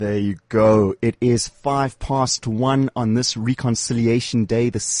There you go. It is 1:05 on this Reconciliation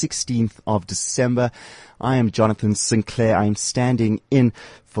Day, the 16th of December. I am Jonathan Sinclair. I am standing in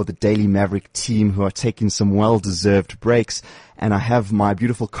for the Daily Maverick team who are taking some well-deserved breaks. And I have my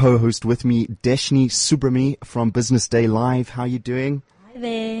beautiful co-host with me, Deshni Subrami from Business Day Live. How are you doing?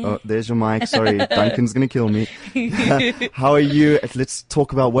 There. Oh, there's your mic. Sorry, Duncan's going to kill me. How are you? Let's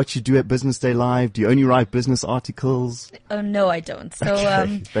talk about what you do at Business Day Live. Do you only write business articles? Oh, no, I don't. So,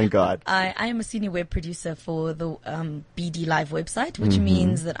 okay, thank God. I am a senior web producer for the BD Live website, which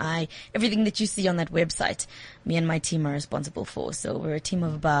means that everything that you see on that website, me and my team are responsible for. So we're a team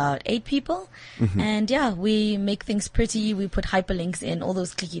of about 8 people. And yeah, we make things pretty. We put hyperlinks in, all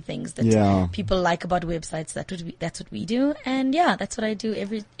those clicky things that people like about websites. That's what we do. And yeah, that's what I do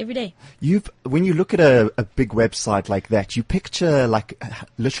every day. When you look at a big website like that, you picture like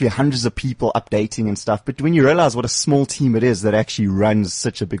literally hundreds of people updating and stuff. But when you realize what a small team it is that actually runs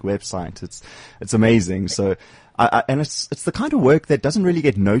such a big website, it's amazing. So. And it's the kind of work that doesn't really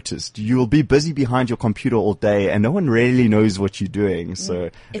get noticed. You'll be busy behind your computer all day and no one really knows what you're doing.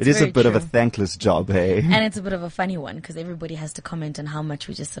 So it is a bit of a thankless job, hey? And it's a bit of a funny one because everybody has to comment on how much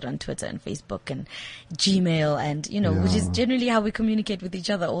we just sit on Twitter and Facebook and Gmail and, which is generally how we communicate with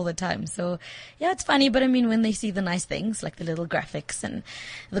each other all the time. So yeah, it's funny. But I mean, when they see the nice things like the little graphics and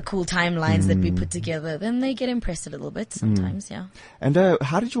the cool timelines that we put together, then they get impressed a little bit sometimes, yeah. And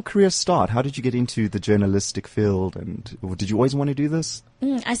how did your career start? How did you get into the journalistic field? And did you always want to do this?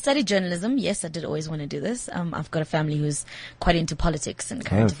 I studied journalism. Yes, I did always want to do this. I've got a family who's quite into politics and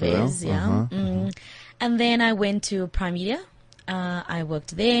current affairs. Yeah. And then I went to Prime Media. I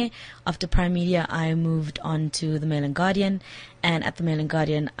worked there. After Prime Media, I moved on to the Mail and Guardian. And at the Mail and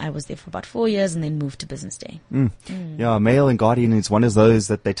Guardian, I was there for about 4 years and then moved to Business Day. Yeah, Mail and Guardian is one of those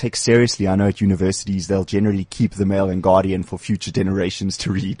that they take seriously. I know at universities, they'll generally keep the Mail and Guardian for future generations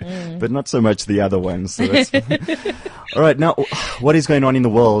to read, but not so much the other ones. So that's all right. Now, what is going on in the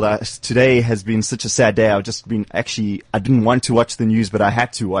world? Today has been such a sad day. I didn't want to watch the news, but I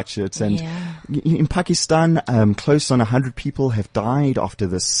had to watch it. And in Pakistan, close on 100 people have died after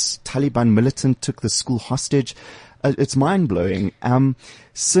this Taliban militant took the school hostage. It's mind-blowing.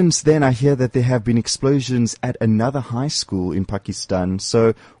 Since then, I hear that there have been explosions at another high school in Pakistan.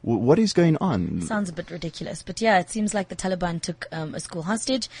 So what is going on? Sounds a bit ridiculous. But yeah, it seems like the Taliban took a school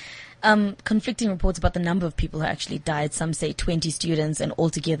hostage. Conflicting reports about the number of people who actually died. Some say 20 students and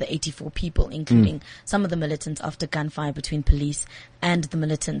altogether 84 people, including some of the militants after gunfire between police and the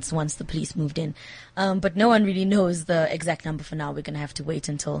militants once the police moved in. But no one really knows the exact number for now. We're going to have to wait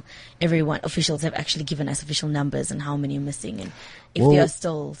until officials have actually given us official numbers and how many are missing and if there are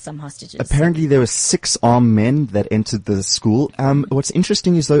still some hostages. Apparently there were 6 armed men that entered the school. What's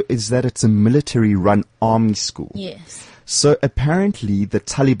interesting is that it's a military-run army school. Yes. So apparently the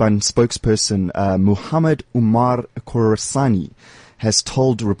Taliban spokesperson, Muhammad Umar Khorasani, has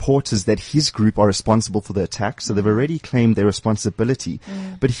told reporters that his group are responsible for the attack. So they've already claimed their responsibility.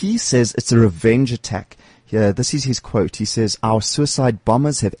 But he says it's a revenge attack. Yeah, this is his quote. He says, "Our suicide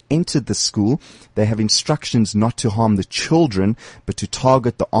bombers have entered the school. They have instructions not to harm the children, but to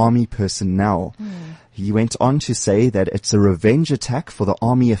target the army personnel." He went on to say that it's a revenge attack for the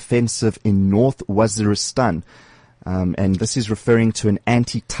army offensive in North Waziristan. And this is referring to an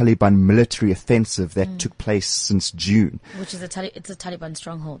anti-Taliban military offensive that took place since June. Which is it's a Taliban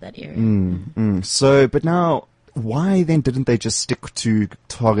stronghold, that area. So, but now, why then didn't they just stick to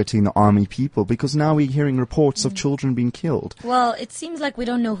targeting the army people? Because now we're hearing reports of children being killed. Well, it seems like we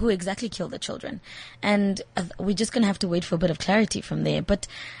don't know who exactly killed the children. And we're just going to have to wait for a bit of clarity from there. But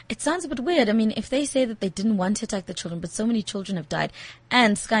it sounds a bit weird. I mean, if they say that they didn't want to attack the children, but so many children have died,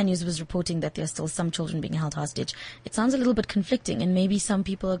 and Sky News was reporting that there are still some children being held hostage, it sounds a little bit conflicting, and maybe some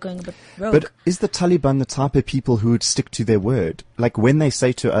people are going a bit rogue. But is the Taliban the type of people who would stick to their word? Like when they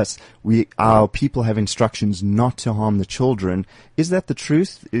say to us, our people have instructions not to harm the children, is that the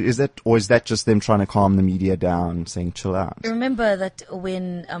truth? Or is that just them trying to calm the media down, saying chill out? Remember that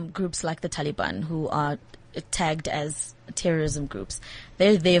when groups like the Taliban, who are tagged as terrorism groups,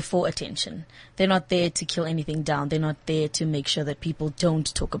 they're there for attention. They're not there to kill anything down. They're not there to make sure that people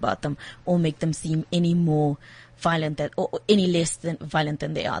don't talk about them or make them seem any more violent or any less than violent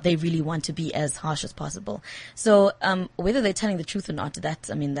than they are. They really want to be as harsh as possible. So whether they're telling the truth or not, that's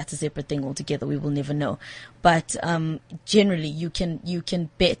a separate thing altogether. We will never know. But generally, you can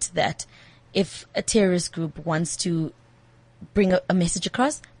bet that if a terrorist group wants to bring a message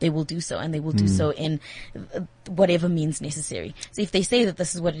across, they will do so, and they will do so in whatever means necessary. So if they say that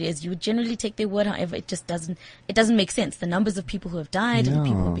this is what it is, you would generally take their word. However, it doesn't make sense. The numbers of people who have died and the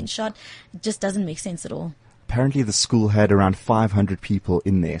people who have been shot, it just doesn't make sense at all. apparently the school had around 500 people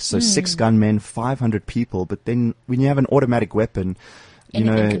in there. So 6 gunmen, 500 people. But then when you have an automatic weapon,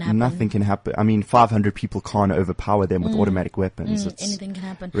 nothing can happen. I mean, 500 people can't overpower them with automatic weapons. Anything can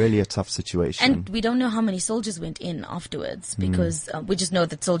happen. Really a tough situation. And we don't know how many soldiers went in afterwards because we just know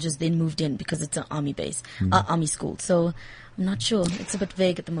that soldiers then moved in because it's an army base, army school. So I'm not sure. It's a bit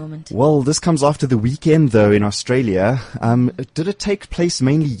vague at the moment. Well, this comes after the weekend, though, in Australia. Did it take place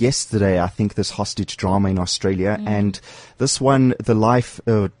mainly yesterday, I think, this hostage drama in Australia? And this one,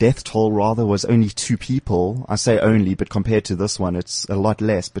 the death toll, rather, was only 2 people. I say only, but compared to this one, it's a lot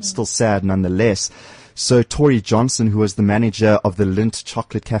less, but still sad nonetheless. So Tori Johnson, who was the manager of the Lindt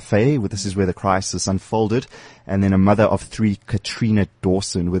Chocolate Cafe, this is where the crisis unfolded, and then a mother of 3, Katrina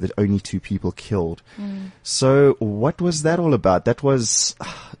Dawson, with only 2 people killed. So what was that all about? That was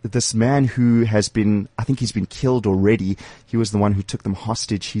this man who I think he's been killed already. He was the one who took them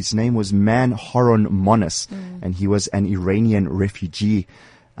hostage. His name was Man Horon Monis, and he was an Iranian refugee.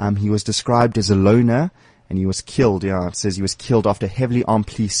 He was described as a loner. And he was killed, it says he was killed after heavily armed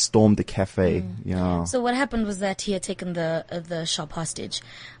police stormed the cafe, So what happened was that he had taken the shop hostage,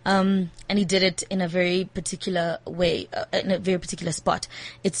 and he did it in a very particular way, in a very particular spot.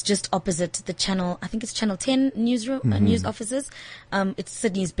 It's just opposite the channel, I think it's Channel 10 newsroom, news offices. It's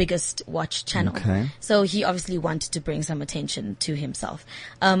Sydney's biggest watch channel. Okay. So he obviously wanted to bring some attention to himself.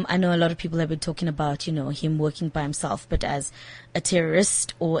 I know a lot of people have been talking about, him working by himself, but as a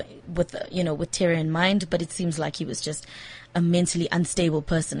terrorist or with terror in mind, but it seems like he was just a mentally unstable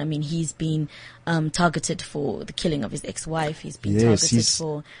person. I mean, he's been targeted for the killing of his ex-wife. He's been targeted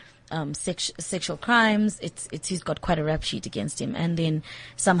for sexual crimes. He's got quite a rap sheet against him. And then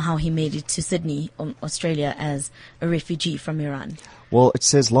somehow he made it to Sydney, Australia, as a refugee from Iran. Well, it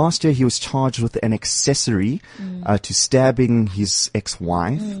says last year he was charged with an accessory to stabbing his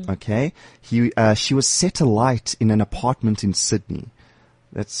ex-wife. Okay, she was set alight in an apartment in Sydney.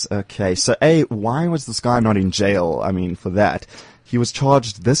 That's okay. So, why was this guy not in jail? I mean, for that. He was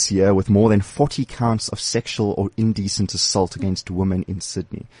charged this year with more than 40 counts of sexual or indecent assault against women in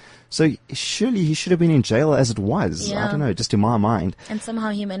Sydney. So surely he should have been in jail as it was. Yeah. I don't know, just in my mind. And somehow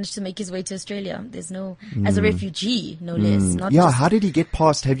he managed to make his way to Australia. There's as a refugee, no less. Not How did he get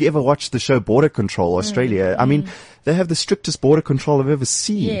past? Have you ever watched the show Border Control Australia? I mean, they have the strictest border control I've ever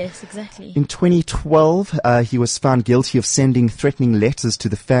seen. Yes, exactly. In 2012, he was found guilty of sending threatening letters to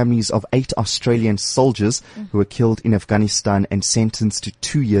the families of 8 Australian soldiers who were killed in Afghanistan and sentenced to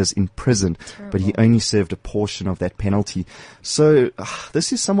 2 years in prison. Terrible. But he only served a portion of that penalty. So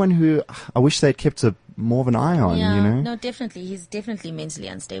this is someone who I wish they'd kept more of an eye on, No, definitely. He's definitely mentally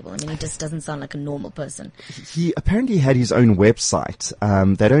unstable. I mean, he just doesn't sound like a normal person. He apparently had his own website.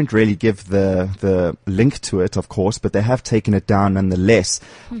 They don't really give the link to it, of course, but they have taken it down nonetheless.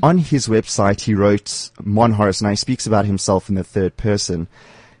 On his website, he wrote, Mon Horace, now he speaks about himself in the third person.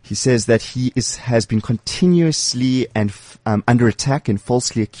 He says that he has been continuously and under attack and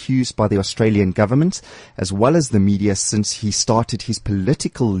falsely accused by the Australian government as well as the media since he started his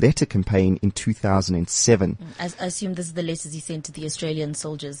political letter campaign in 2007. I assume this is the letters he sent to the Australian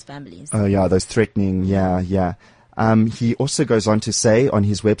soldiers' families. Oh yeah, those threatening, yeah. He also goes on to say on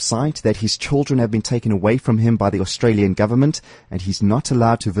his website that his children have been taken away from him by the Australian government and he's not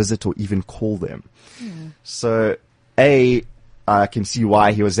allowed to visit or even call them. So, I can see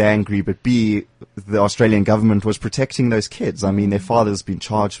why he was angry, but B, the Australian government was protecting those kids. I mean, their father's been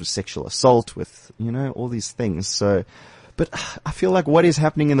charged with sexual assault, with, all these things. So, but I feel like what is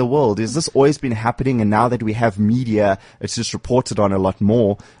happening in the world? Is this always been happening and now that we have media, it's just reported on a lot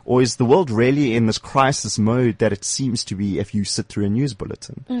more? Or is the world really in this crisis mode that it seems to be if you sit through a news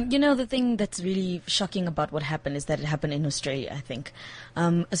bulletin? The thing that's really shocking about what happened is that it happened in Australia, I think.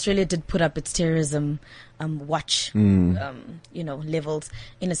 Australia did put up its terrorism watch, levels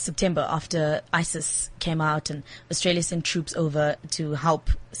in September after ISIS came out and Australia sent troops over to help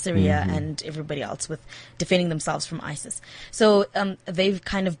Syria and everybody else with defending themselves from ISIS. So they've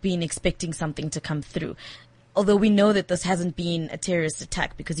kind of been expecting something to come through. Although we know that this hasn't been a terrorist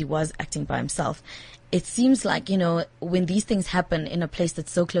attack because he was acting by himself, it seems like, when these things happen in a place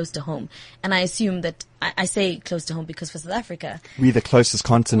that's so close to home, and I assume that, I say close to home because for South Africa, we're the closest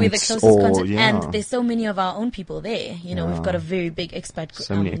continent. And there's so many of our own people there. We've got a very big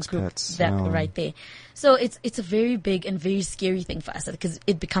expat group right there. So it's a very big and very scary thing for us because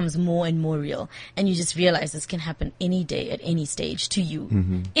it becomes more and more real. And you just realize this can happen any day at any stage to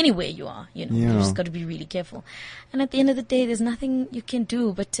you, anywhere you are, You just got to be really careful. And at the end of the day, there's nothing you can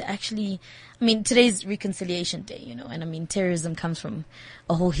do but to actually, today's Reconciliation Day, and terrorism comes from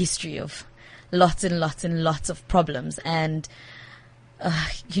a whole history of lots and lots and lots of problems. And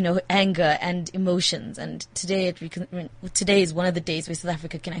anger and emotions. And today is one of the days where South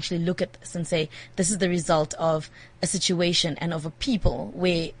Africa can actually look at this and say, this is the result of a situation and of a people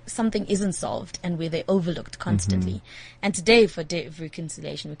where something isn't solved and where they're overlooked constantly. And today, for Day of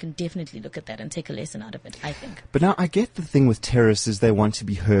Reconciliation, we can definitely look at that and take a lesson out of it, I think. But now I get the thing with terrorists is they want to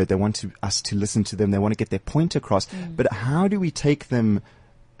be heard. They want us to listen to them. They want to get their point across. But how do we take them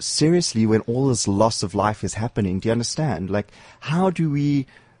seriously when all this loss of life is happening? Do you understand? Like, how do we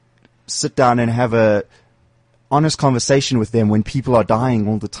sit down and have a honest conversation with them when people are dying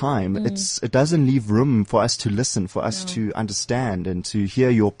all the time? It doesn't leave room for us to listen, for us to understand and to hear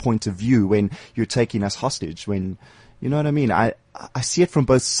your point of view when you're taking us hostage. When, you know what I mean? I see it from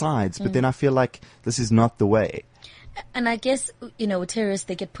both sides, but then I feel like this is not the way. And I guess, with terrorists,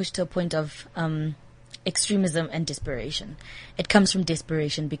 they get pushed to a point of extremism and desperation. It comes from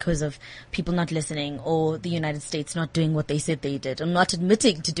desperation because of people not listening, or the United States not doing what they said they did, or not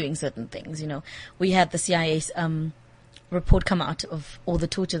admitting to doing certain things. We had the CIA's report come out of all the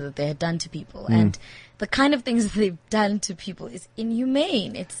torture that they had done to people, and the kind of things that they've done to people is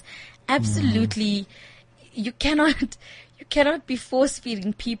inhumane. It's absolutely you cannot be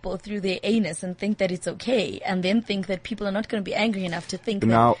force-feeding people through their anus and think that it's okay, and then think that people are not going to be angry enough to think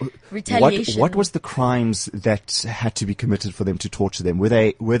now, that retaliation. What was the crimes that had to be committed for them to torture them? Were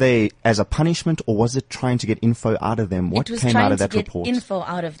they as a punishment, or was it trying to get info out of them? What came out of that report? It was trying to get info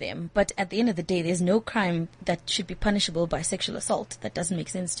out of them, but at the end of the day, there's no crime that should be punishable by sexual assault. That doesn't make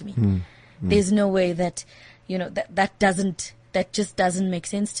sense to me. There's no way that, that just doesn't make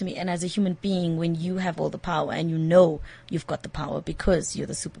sense to me. And as a human being, when you have all the power and you've got the power because you're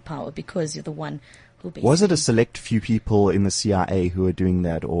the superpower, because you're the one who basically... Was it a select few people in the CIA who are doing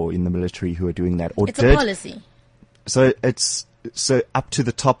that, or in the military who are doing that? Or it's a policy. So up to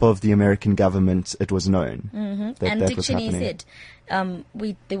the top of the American government, it was known that and that Dick was Cheney happening.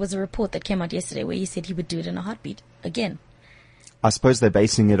 said, there was a report that came out yesterday where he said he would do it in a heartbeat again. I suppose they're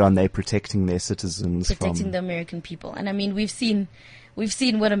basing it on they protecting their citizens, protecting the American people. And I mean, we've seen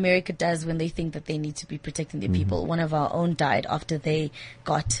what America does when they think that they need to be protecting their people. One of our own died after they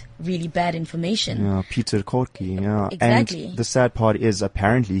got really bad information. Yeah, Peter Kortke. Yeah, exactly. And the sad part is,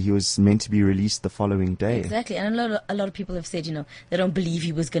 apparently, he was meant to be released the following day. Exactly, and a lot of people have said, they don't believe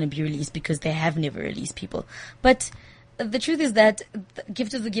he was going to be released because they have never released people, but. The truth is that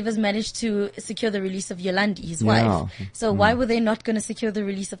Gift of the Givers managed to secure the release of Yolandi, his wife. So why were they not going to secure the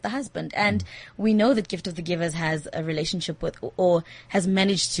release of the husband? And we know that Gift of the Givers has a relationship with, or has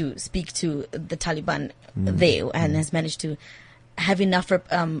managed to speak to the Taliban there, and has managed to have enough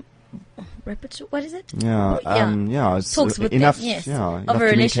what is it? It's talks with enough, them, yes, enough of a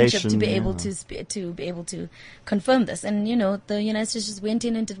relationship to be communication, able to confirm this. And the United States just went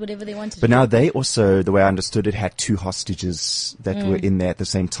in and did whatever they wanted. But now they also, the way I understood it, had two hostages that were in there at the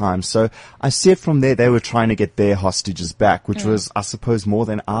same time. So I see it from there. They were trying to get their hostages back, which was, I suppose, more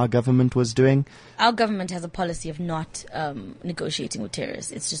than our government was doing. Our government has a policy of not negotiating with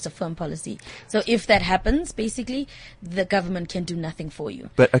terrorists. It's just a firm policy. So if that happens, basically, the government can do nothing for you.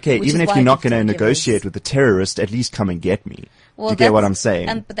 But okay, even if you're not going to negotiate with the terrorist, at least come and get me. Well, do you get what I'm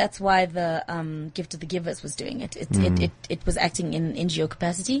saying? But that's why the Gift of the Givers was doing it. It was acting in NGO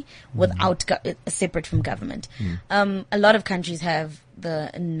capacity without separate from government. A lot of countries have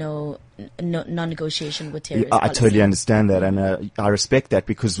the non-negotiation with terrorists. I totally understand that, and I respect that,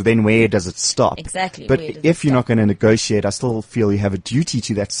 because then where does it stop? Exactly. But if you're not going to negotiate, I still feel you have a duty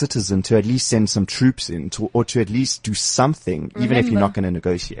to that citizen to at least send some troops in, or to at least do something, even if you're not going to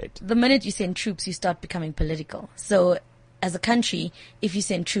negotiate. The minute you send troops, you start becoming political. So as a country, if you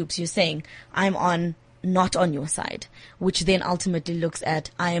send troops, you're saying, I'm not on your side, which then ultimately looks at,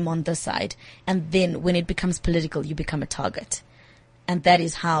 I am on this side. And then when it becomes political, you become a target. And that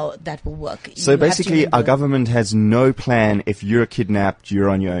is how that will work. So basically, our government has no plan. If you're kidnapped, you're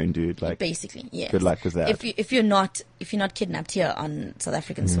on your own, dude. Like, basically, yes. Good luck with that. If you're not kidnapped here on South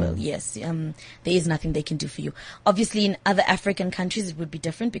African soil, yes, there is nothing they can do for you. Obviously, in other African countries, it would be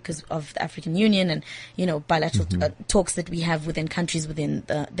different because of the African Union and bilateral talks that we have within countries within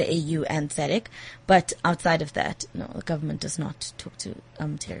the AU and SADC. But outside of that, no, the government does not talk to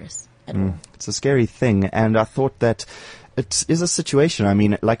terrorists at all. It's a scary thing, and I thought that. It is a situation. I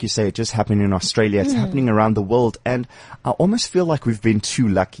mean, like you say, it just happened in Australia. It's happening around the world. And I almost feel like we've been too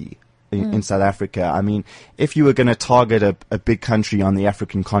lucky in South Africa. I mean, if you were going to target a big country on the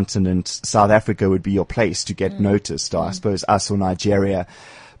African continent, South Africa would be your place to get noticed, or I suppose us or Nigeria.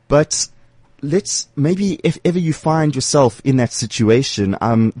 But maybe if ever you find yourself in that situation,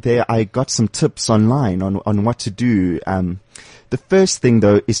 I got some tips online on what to do, The first thing,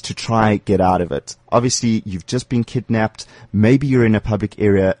 though, is to try get out of it. Obviously, you've just been kidnapped. Maybe you're in a public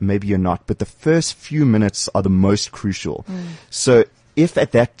area, maybe you're not. But the first few minutes are the most crucial. So if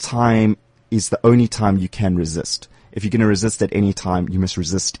at that time is the only time you can resist, if you're going to resist at any time, you must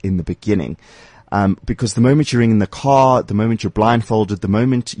resist in the beginning. Because the moment you're in the car, the moment you're blindfolded, the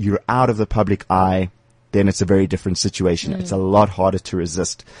moment you're out of the public eye, then it's a very different situation. It's a lot harder to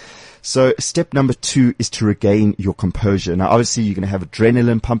resist. So step number 2 is to regain your composure. Now, obviously, you're going to have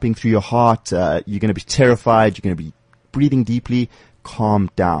adrenaline pumping through your heart. You're going to be terrified. You're going to be breathing deeply. Calm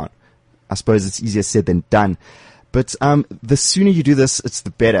down. I suppose it's easier said than done. But the sooner you do this, it's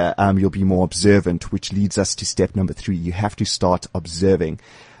the better. You'll be more observant, which leads us to step number 3. You have to start observing.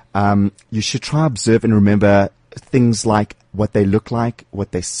 You should try observe and remember things like what they look like,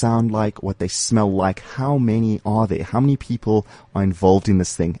 what they sound like, what they smell like. How many are there? How many people are involved in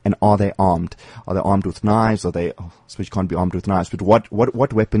this thing? And are they armed? Are they armed with knives? Are they, I suppose you can't be armed with knives, but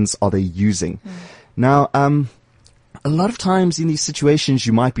what weapons are they using? Now, a lot of times in these situations,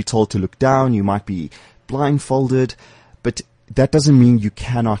 you might be told to look down, you might be blindfolded, but that doesn't mean you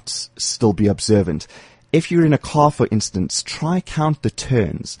cannot still be observant. If you're in a car, for instance, try count the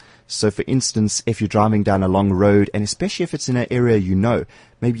turns. So, for instance, if you're driving down a long road, and especially if it's in an area you know,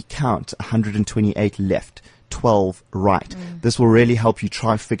 maybe count 128 left, 12 right. This will really help you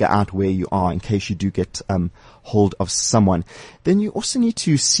try figure out where you are in case you do get hold of someone. Then you also need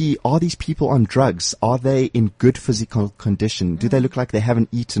to see, are these people on drugs? Are they in good physical condition? Do they look like they haven't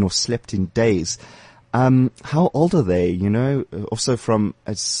eaten or slept in days? How old are they? You know, also from,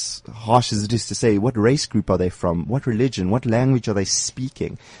 as harsh as it is to say, what race group are they from? What religion? What language are they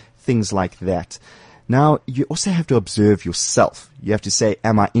speaking? Things like that. Now, you also have to observe yourself. You have to say,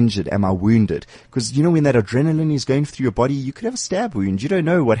 am I injured? Am I wounded? Because, you know, when that adrenaline is going through your body, you could have a stab wound. You don't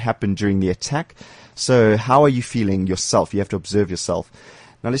know what happened during the attack. So how are you feeling yourself? You have to observe yourself.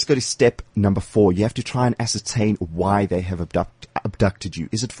 Now let's go to step number 4. You have to try and ascertain why they have abducted you.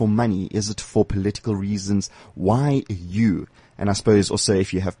 Is it for money? Is it for political reasons? Why you? And I suppose also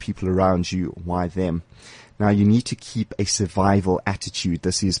if you have people around you, why them? Now you need to keep a survival attitude.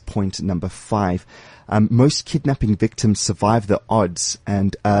 This is point number 5. Most kidnapping victims survive the odds,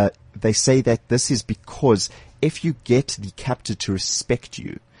 and they say that this is because if you get the captor to respect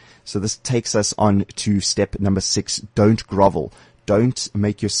you. So this takes us on to step number 6. Don't grovel. Don't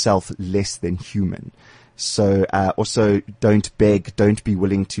make yourself less than human. So also don't beg, don't be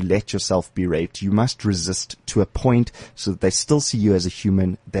willing to let yourself be raped. You must resist to a point so that they still see you as a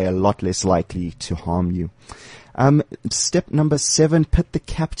human. They're a lot less likely to harm you. Step number 7, put the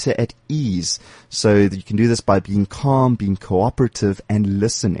captor at ease. So you can do this by being calm, being cooperative, and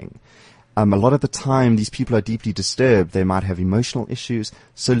listening. A lot of the time, these people are deeply disturbed. They might have emotional issues.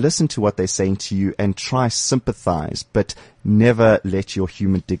 So listen to what they're saying to you and try sympathize, but never let your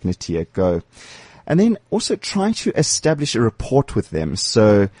human dignity go. And then also try to establish a rapport with them.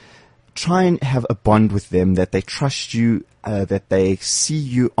 So try and have a bond with them, that they trust you, that they see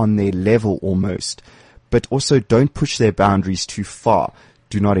you on their level almost. But also don't push their boundaries too far.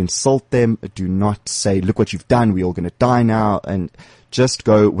 Do not insult them. Do not say, look what you've done. We're all going to die now. And just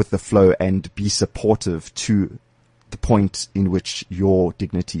go with the flow and be supportive to the point in which your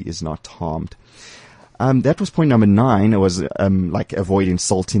dignity is not harmed. That was point number 9. It was like avoid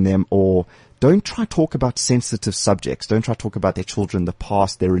insulting them, or don't try to talk about sensitive subjects. Don't try to talk about their children, the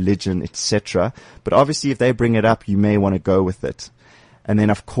past, their religion, etc. But obviously if they bring it up, you may want to go with it. And then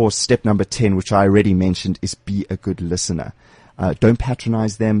of course step number 10, which I already mentioned, is be a good listener. Don't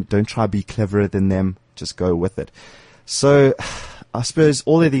patronize them. Don't try to be cleverer than them. Just go with it. So I suppose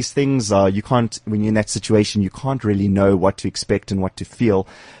all of these things are, you can't, when you're in that situation, you can't really know what to expect and what to feel.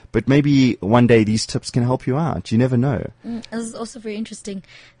 But maybe one day these tips can help you out. You never know. This is also very interesting.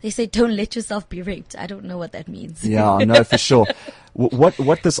 They say, don't let yourself be raped. I don't know what that means. Yeah, no, for sure.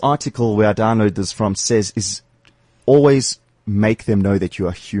 What this article where I download this from says is always make them know that you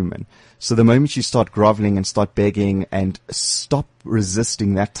are human. So the moment you start groveling and start begging and stop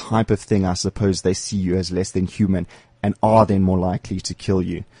resisting that type of thing, I suppose they see you as less than human and are then more likely to kill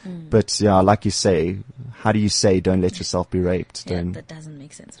you. But yeah, like you say, how do you say don't let yourself be raped? Yeah, that doesn't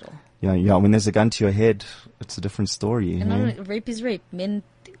make sense at all. Yeah. When there's a gun to your head, it's a different story. And no, rape is rape. Men,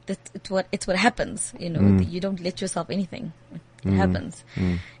 it's what happens. You know, you don't let yourself anything. It happens.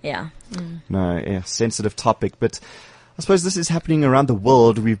 Yeah. No, yeah, sensitive topic, but I suppose this is happening around the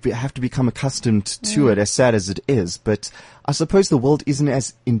world. We have to become accustomed to it, as sad as it is. But I suppose the world isn't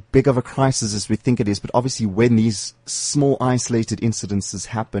as in big of a crisis as we think it is. But obviously when these small isolated incidences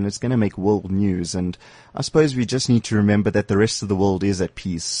happen, it's going to make world news. And I suppose we just need to remember that the rest of the world is at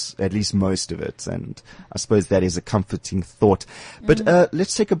peace, at least most of it. And I suppose that is a comforting thought. But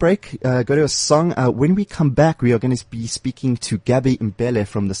let's take a break, go to a song. When we come back, we are going to be speaking to Gabby Mbele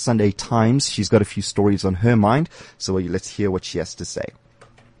from the Sunday Times. She's got a few stories on her mind. So let's hear what she has to say.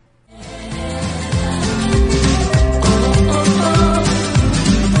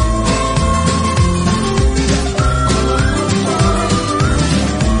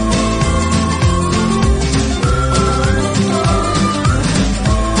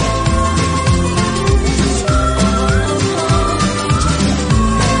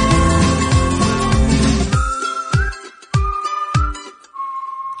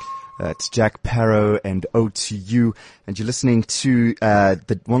 It's Jack Parrow and Ode to You. And you're listening to,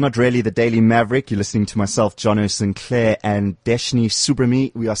 not really the Daily Maverick. You're listening to myself, Jono Sinclair, and Deshni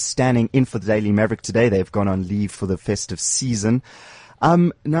Subrami. We are standing in for the Daily Maverick today. They've gone on leave for the festive season.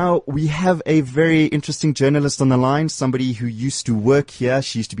 Now we have a very interesting journalist on the line, somebody who used to work here.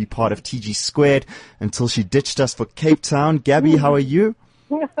 She used to be part of TG Squared until she ditched us for Cape Town. Gabby, how are you?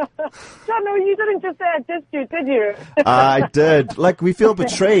 John, no, you didn't just say I dissed you, did you? I did. Like, we feel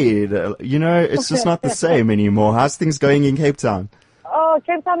betrayed. It's just not the same anymore. How's things going in Cape Town? Oh,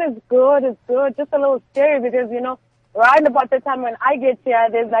 Cape Town is good. It's good. Just a little scary because, right about the time when I get here,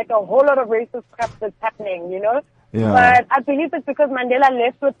 there's like a whole lot of racist crap that's happening, Yeah. But I believe it's because Mandela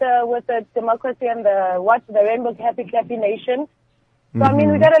left with the democracy and the Rainbow Happy Clappy Nation. So, I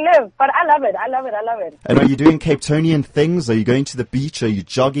mean, we gotta live. But I love it. And are you doing Cape Townian things? Are you going to the beach? Are you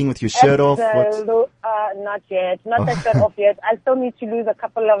jogging with your shirt off? Not yet. Not that shirt off yet. I still need to lose a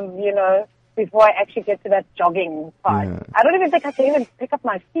couple of, before I actually get to that jogging part. Yeah. I don't even think I can even pick up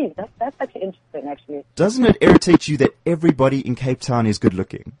my feet. That's actually interesting, actually. Doesn't it irritate you that everybody in Cape Town is good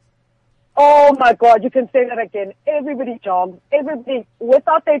looking? Oh my God, you can say that again. Everybody jogs. Everybody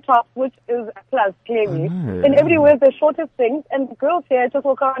without their tops, which is a plus, clearly. And everybody wears their shortest things, and girls here just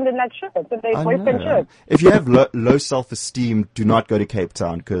walk around in like shirts, and they boyfriend shirts. If you have low self-esteem, do not go to Cape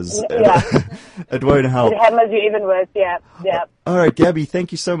Town, because it won't help. It hammers you even worse, yeah. All right, Gabby,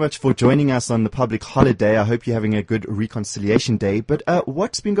 thank you so much for joining us on the public holiday. I hope you're having a good reconciliation day. But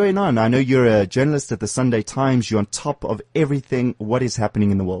what's been going on? I know you're a journalist at the Sunday Times. You're on top of everything. What is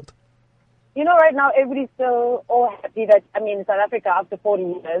happening in the world? Right now everybody's still all happy that, South Africa after 40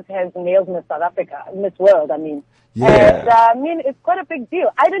 years has nailed Miss World, Yeah. And, it's quite a big deal.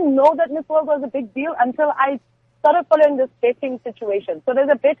 I didn't know that Miss World was a big deal until I started following this betting situation. So there's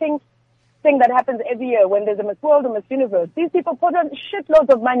a betting thing that happens every year when there's a Miss World or Miss Universe. These people put on shitloads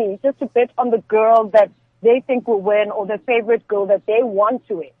of money just to bet on the girl that they think will win or the favorite girl that they want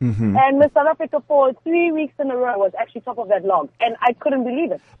to win. Mm-hmm. And Miss South Africa for 3 weeks in a row was actually top of that log. And I couldn't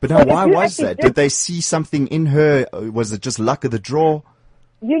believe it. But now, why was that? Did they see something in her? Was it just luck of the draw?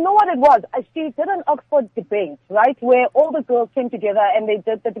 You know what it was? She did an Oxford debate, right, where all the girls came together and they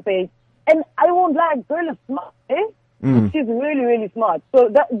did the debate. And I won't lie, girl is smart, eh? She's really, really smart. So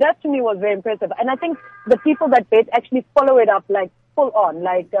that to me was very impressive. And I think the people that bet actually follow it up, like, full on.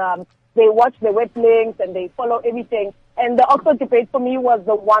 Like, they watch the wet links and they follow everything. And the Oxford debate for me was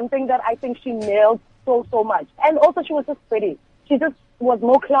the one thing that I think she nailed so much. And also she was just pretty. She just was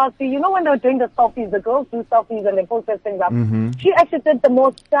more classy. When they were doing the selfies, the girls do selfies and they post their things up. Mm-hmm. She actually did the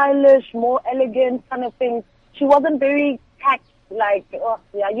more stylish, more elegant kind of things. She wasn't very tact, like,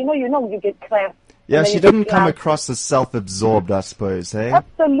 you get class. Yeah, she didn't come across as self-absorbed, I suppose, hey?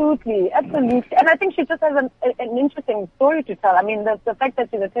 Absolutely. And I think she just has an interesting story to tell. The fact that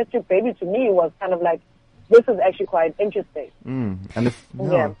she's a test tube baby to me was kind of like, this is actually quite interesting.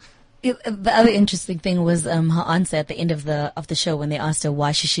 The other interesting thing was her answer at the end of the show when they asked her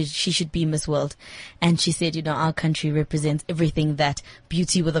why she should be Miss World, and she said, our country represents everything that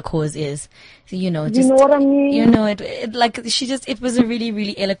beauty with a cause is. So, you know what I mean? It was a really,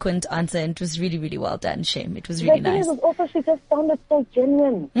 really eloquent answer, and it was really, really well done. Shame, it was really nice. The thing was also she just sounded so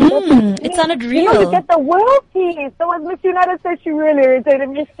genuine. It sounded real. You get the world piece. So as Miss United States, she really irritated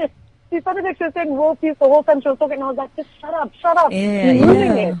me. She started actually saying world peace the whole time she was talking, and I was like, just shut up. Yeah, You're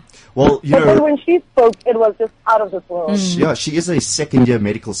losing it. Well, but then when she spoke, it was just out of this world. Yeah, she is a second-year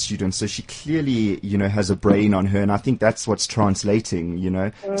medical student, so she clearly, has a brain on her, and I think that's what's translating,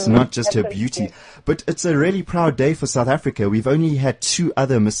 It's not just her beauty. But it's a really proud day for South Africa. We've only had 2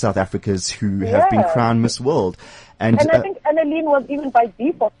 other Miss South Africas who have been crowned Miss World. And I think Annalene was even by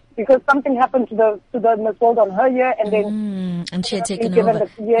default, because something happened to the Miss World on her year, and then and she had taken over.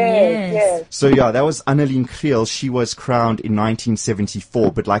 Yes. So that was Annalene Kriel. She was crowned in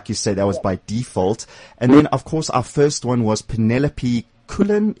 1974, but like you say, that was by default. And then, of course, our first one was Penelope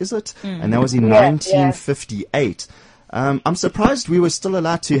Kulin, is it? And that was in Yeah, 1958. I'm surprised we were still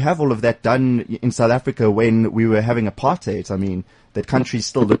allowed to have all of that done in South Africa when we were having apartheid. I mean, that country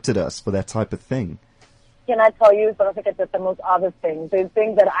still looked at us for that type of thing. Can I tell you, South Africa did the most other things. There's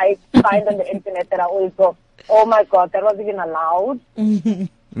things that I find on the internet that I always go, oh my God, that wasn't even allowed.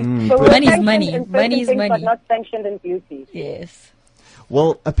 So we're Money is sanctioned money. in certain Money is things, money. but not sanctioned in beauty. Yes.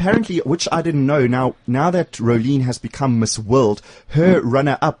 Well, apparently, which I didn't know, now that Rolene has become Miss World, her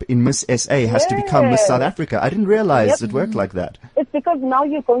runner-up in Miss SA has to become Miss Yes. South Africa. I didn't realize Yep. it worked like that. It's because now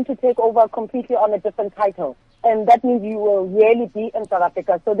you're going to take over completely on a different title. And that means you will really be in South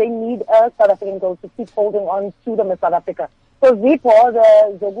Africa. So they need a South African girl to keep holding on to the Miss South Africa. So Zippo,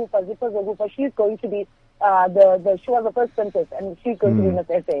 Zippo Zogufa, she's going to be, she was the first princess, and she's going to be Miss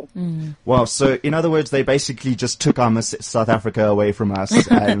SA. Wow, so in other words, they basically just took our Miss South Africa away from us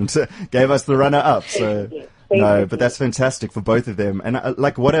and gave us the runner-up. So, no, but that's fantastic for both of them. And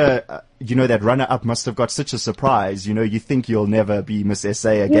that runner-up must have got such a surprise. You think you'll never be Miss SA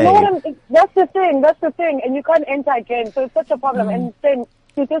again. You know what that's the thing, and you can't enter again, so it's such a problem. And then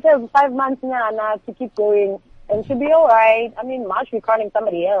you just have 5 months now to keep going, and she'll be alright. I mean, March we're crowning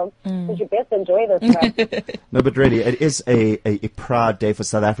somebody else, so you best enjoy this stuff. No, but really, it is a proud day for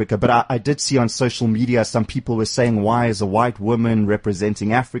South Africa. But I did see on social media some people were saying, why is a white woman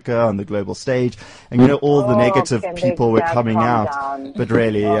representing Africa on the global stage? And all the negative people were coming out. Down. But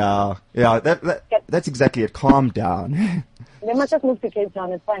really, that's exactly it. Calm down. They must just move to Cape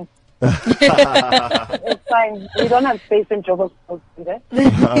Town. It's fine. It's fine. We don't have space in Joburg.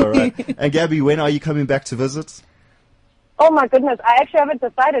 All right. And Gabby, when are you coming back to visit? Oh my goodness, I actually haven't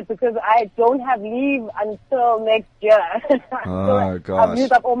decided because I don't have leave until next year. Oh, gosh. I've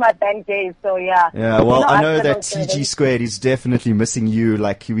used up all my bank days, so yeah. Yeah, well, I know that TG Squared is definitely missing you.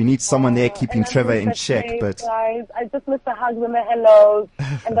 Like, we need someone there keeping Trevor in check, but... Guys. I just miss the hugs and the hellos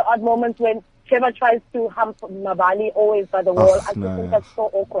and the odd moments when Trevor tries to hump Mabali always by the wall. I just think that's so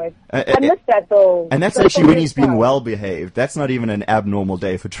awkward. I miss that though. And that's actually when he's being well behaved. That's not even an abnormal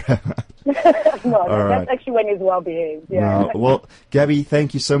day for Trevor. That's actually when he's well behaved. Yeah. Well, Gabby,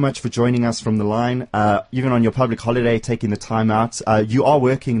 thank you so much for joining us from the line. Even on your public holiday, taking the time out. You are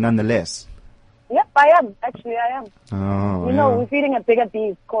working nonetheless. Yep, I am. Actually, I am. Oh, we're feeding a bigger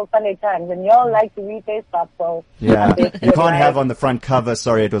beast called Sunday Times, and y'all like to read their stuff, so... Yeah, you can't have on the front cover,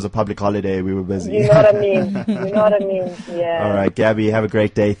 sorry, it was a public holiday, we were busy. You know what I mean. Yeah. All right, Gabby, have a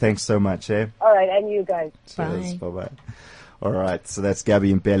great day. Thanks so much, eh? All right, and you guys. Cheers. Bye-bye. All right, so that's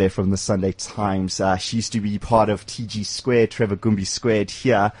Gabby Mbele from the Sunday Times. She used to be part of TG Squared, Trevor Gumbi Squared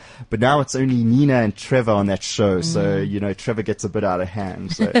here, but now it's only Nina and Trevor on that show. So, Trevor gets a bit out of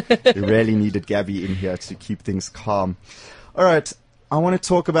hand. So we really needed Gabby in here to keep things calm. All right. I want to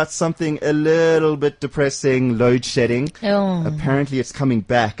talk about something a little bit depressing, load shedding. Oh. Apparently it's coming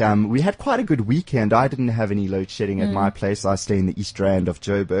back. We had quite a good weekend. I didn't have any load shedding at my place. I stay in the East Rand of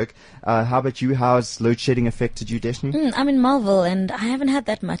Joburg. How about you? How's load shedding affected you, Deshni? I'm in Marvel and I haven't had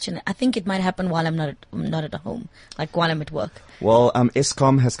that much, and I think it might happen while I'm not at home, like while I'm at work. Well,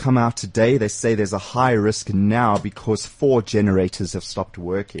 Eskom has come out today. They say there's a high risk now because 4 generators have stopped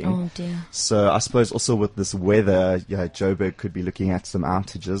working. Oh dear. So I suppose also with this weather, Joburg could be looking at some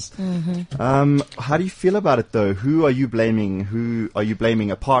outages. How do you feel about it though? Who are you blaming? Are you blaming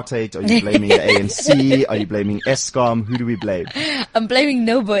apartheid? Are you blaming the ANC? Are you blaming Eskom? Who do we blame? I'm blaming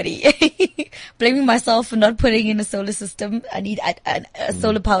nobody. Blaming myself for not putting in a solar system. I need a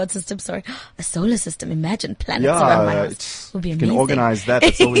solar powered system. Sorry, a solar system. Imagine planets around my house. Would be amazing. You can organize that.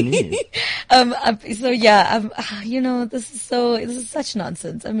 That's all we need. This is such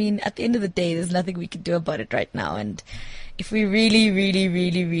nonsense. I mean, at the end of the day, there's nothing we can do about it right now. And if we really, really,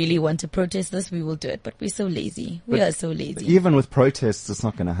 really, really want to protest this, we will do it. But we're so lazy. We are so lazy. Even with protests, it's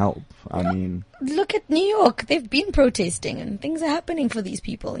not going to help. I mean, look at New York. They've been protesting and things are happening for these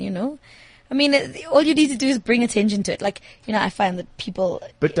people, I mean, all you need to do is bring attention to it. Like, I find that people...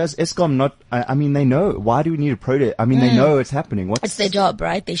 But does Eskom not... I mean, they know. Why do we need a protest? I mean, they know it's happening. It's their job,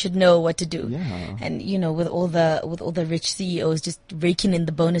 right? They should know what to do. Yeah. And, with all the rich CEOs just raking in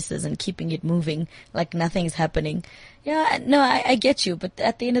the bonuses and keeping it moving like nothing's happening. Yeah, no, I get you. But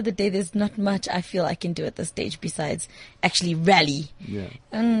at the end of the day, there's not much I feel I can do at this stage besides actually rally. Yeah.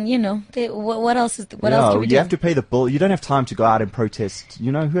 And, what else else can we do? You have to pay the bill. You don't have time to go out and protest.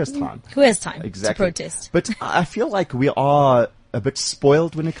 Who has time? Who has time exactly. to protest? But I feel like we are a bit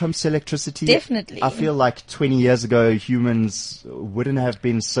spoiled when it comes to electricity. Definitely. I feel like 20 years ago, humans wouldn't have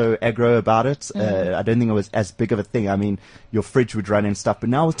been so aggro about it. I don't think it was as big of a thing. I mean, your fridge would run and stuff. But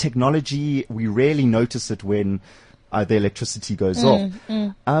now with technology, we rarely notice it when the electricity goes off.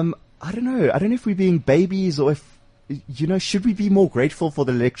 I don't know. I don't know if we're being babies or if should we be more grateful for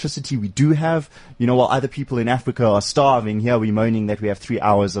the electricity we do have? While other people in Africa are starving, here we're moaning that we have 3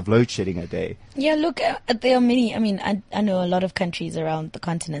 hours of load shedding a day. Yeah, look, there are many. I mean, I know a lot of countries around the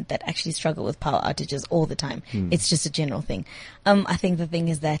continent that actually struggle with power outages all the time. It's just a general thing. I think the thing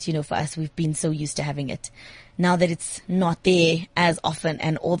is that, for us, we've been so used to having it. Now that it's not there as often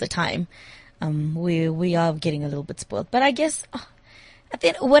and all the time, we are getting a little bit spoiled. But I guess,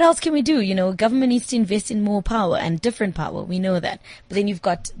 then what else can we do? Government needs to invest in more power and different power. We know that. But then you've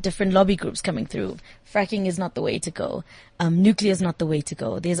got different lobby groups coming through. Fracking is not the way to go. Nuclear is not the way to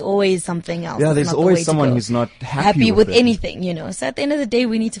go. There's always something else. Yeah, there's always someone who's not happy with it. anything, So at the end of the day,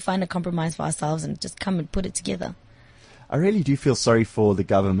 we need to find a compromise for ourselves and just come and put it together. I really do feel sorry for the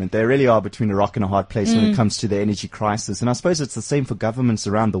government. They really are between a rock and a hard place when it comes to the energy crisis. And I suppose it's the same for governments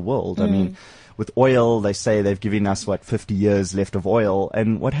around the world. I mean, with oil, they say they've given us, 50 years left of oil.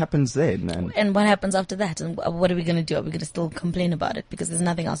 And what happens then? And what happens after that? And what are we going to do? Are we going to still complain about it? Because there's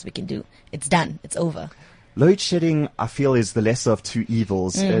nothing else we can do. It's done. It's over. Load shedding, I feel, is the lesser of two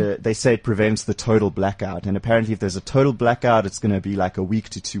evils. They say it prevents the total blackout. And apparently if there's a total blackout, it's going to be like a week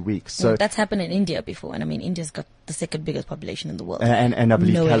to 2 weeks. So that's happened in India before. And I mean, India's got the second biggest population in the world. And I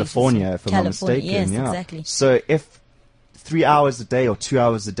believe California, if I'm not mistaken. Yes, yeah. Exactly. So if 3 hours a day or 2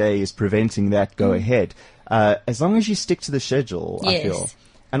 hours a day is preventing that, go ahead. As long as you stick to the schedule, yes. I feel.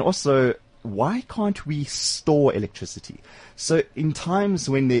 And also, why can't we store electricity? So in times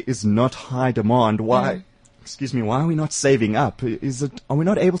when there is not high demand, why are we not saving up? Are we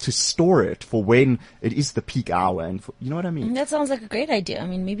not able to store it for when it is the peak hour? And you know what I mean? That sounds like a great idea. I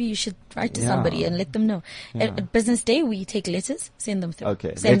mean, maybe you should write to somebody and let them know. At Business Day, we take letters, send them through.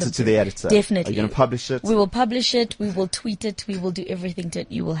 Okay, letter to the editor. Definitely. Are you going to publish it? We will publish it. We will tweet it. We will do everything to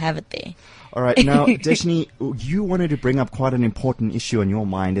it. You will have it there. All right. Now, Deshni, you wanted to bring up quite an important issue on your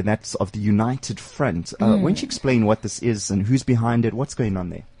mind, and that's of the United Front. Why don't you explain what this is and who's behind it? What's going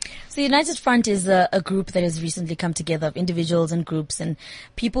on there? So the United Front is a group that has recently come together of individuals and groups and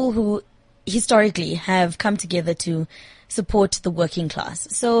people who historically have come together to support the working class.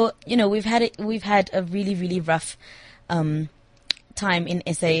 So, we've had a really, really rough time in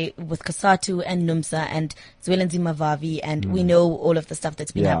SA with Kasatu and NUMSA and Zwelinzima Vavi, and we know all of the stuff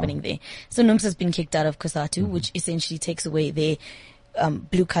that's been happening there. So NUMSA's been kicked out of Kasatu, which essentially takes away their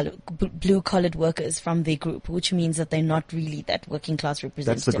blue-collared workers from their group, which means that they're not really that working class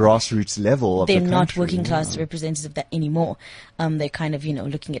representative. That's the grassroots level of the country. They're not working class representative that anymore. They're kind of,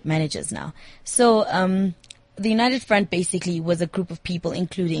 looking at managers now. So, the United Front basically was a group of people,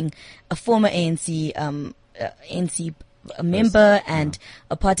 including a former ANC a member and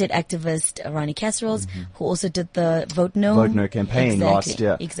apartheid activist Ronnie Casseroles, who also did the Vote No campaign last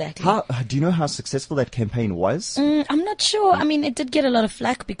year. Exactly. Do you know how successful that campaign was? I'm not sure. I mean, it did get a lot of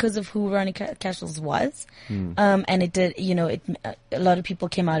flack because of who Ronnie Casseroles was. And it did, a lot of people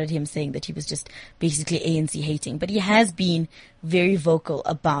came out at him saying that he was just basically ANC hating. But he has been very vocal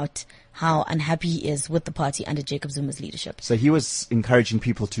about how unhappy he is with the party under Jacob Zuma's leadership. So he was encouraging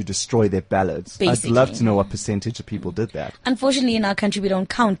people to destroy their ballots. Basically. I'd love to know what percentage of people did that. Unfortunately, in our country, we don't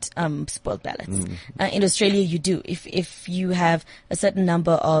count spoiled ballots. In Australia, you do. If you have a certain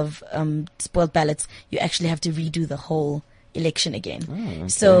number of spoiled ballots, you actually have to redo the whole election again. Okay,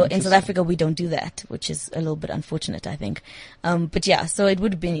 so in South Africa, we don't do that, which is a little bit unfortunate, I think. But yeah, so it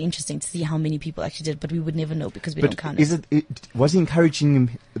would have been interesting to see how many people actually did, but we would never know because we don't count it. Was he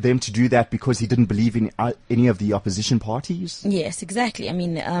encouraging them to do that because he didn't believe in any of the opposition parties? Yes, exactly. I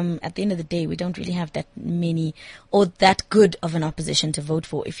mean, at the end of the day, we don't really have that many or that good of an opposition to vote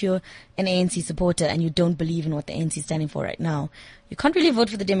for. If you're an ANC supporter and you don't believe in what the ANC is standing for right now, you can't really vote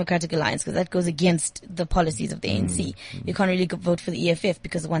for the Democratic Alliance because that goes against the policies of the ANC. You can't really vote for the EFF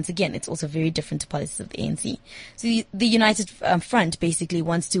because, once again, it's also very different to policies of the ANC. So the United Front basically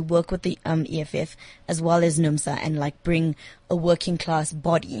wants to work with the EFF as well as NUMSA and bring a working class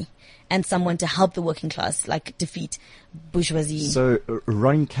body and someone to help the working class defeat bourgeoisie. So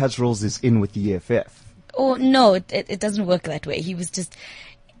Ronnie Casseroles is in with the EFF? Oh no, it doesn't work that way. He was just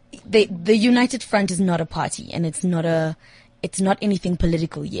the United Front is not a party and it's not anything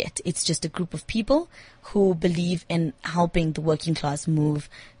political yet. It's just a group of people who believe in helping the working class move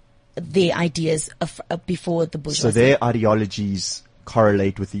their ideas before the bourgeoisie. So their ideologies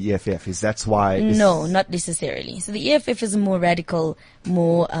correlate with the EFF. That's why? No, not necessarily. So the EFF is a more radical,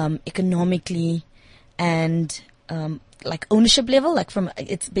 more economically and ownership level.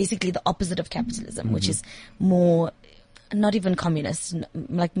 It's basically the opposite of capitalism, which is more not even communist,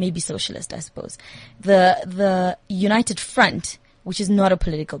 maybe socialist, I suppose. The United Front which is not a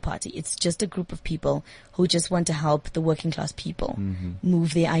political party. It's just a group of people who just want to help the working class people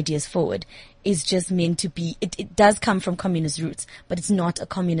move their ideas forward, is just meant to be, it does come from communist roots, but it's not a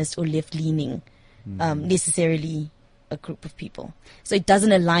communist or left-leaning, necessarily a group of people. So it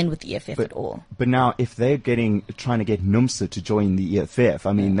doesn't align with the EFF at all. But now, if they're trying to get NUMSA to join the EFF,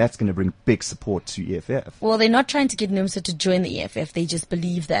 I mean, that's going to bring big support to EFF. Well, they're not trying to get NUMSA to join the EFF. They just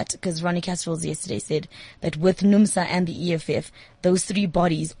believe that, because Ronnie Casserols yesterday said that with NUMSA and the EFF, those three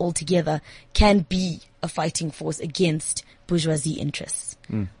bodies all together can be a fighting force against bourgeoisie interests.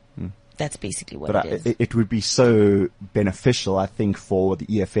 That's basically what it is. It would be so beneficial, I think, for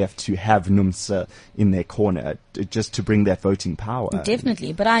the EFF to have NUMSA in their corner, just to bring that voting power.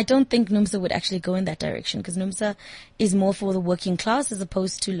 Definitely. But I don't think NUMSA would actually go in that direction, because NUMSA is more for the working class as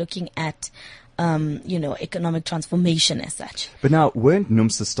opposed to looking at, economic transformation as such. But now, weren't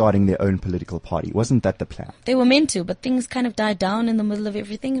NUMSA starting their own political party? Wasn't that the plan? They were meant to, but things kind of died down in the middle of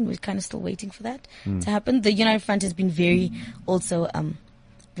everything, and we're kind of still waiting for that to happen. The United Front has been very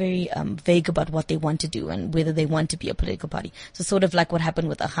vague about what they want to do and whether they want to be a political party. So sort of like what happened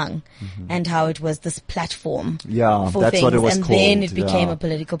with Ahang and how it was this platform for that's things, what it was and called. then it became a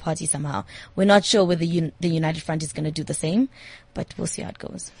political party somehow. We're not sure whether the United Front is going to do the same, but we'll see how it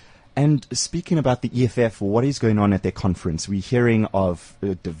goes. And speaking about the EFF, what is going on at their conference? We're hearing of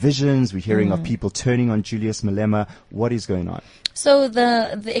divisions, we're hearing of people turning on Julius Malema. What is going on? So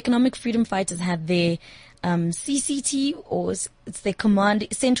the Economic Freedom Fighters had their CCT, or it's their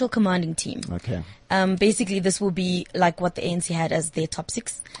central commanding team. Okay. Basically, this will be like what the ANC had as their top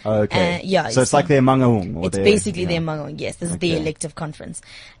six. Okay. So it's like their Mangaung. It's basically their Mangaung, yes. This is the elective conference.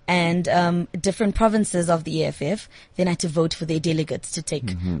 And different provinces of the EFF then had to vote for their delegates to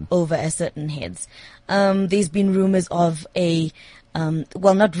take over as certain heads. There's been rumors of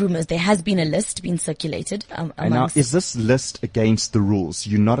not rumors, there has been a list being circulated. And now, is this list against the rules?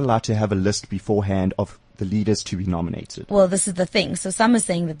 You're not allowed to have a list beforehand of the leaders to be nominated. Well, this is the thing. So some are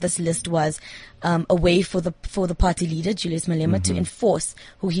saying that this list was a way for the party leader, Julius Malema, to enforce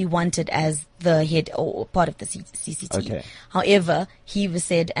who he wanted as the head or part of the CCT. Okay. However, he was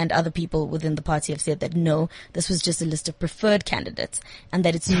said, and other people within the party have said that no, this was just a list of preferred candidates, and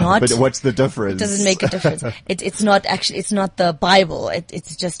that it's not. But what's the difference? It doesn't make a difference. It's not actually. It's not the Bible.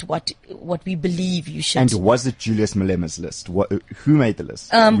 It's just what we believe you should. And was it Julius Malema's list? Who made the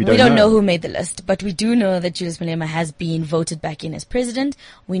list? We don't know who made the list, but we do know that Julius Malema has been voted back in as president.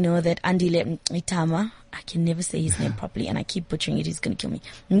 We know that Andile Itama, I can never say his name properly, and I keep butchering it. He's going to kill me.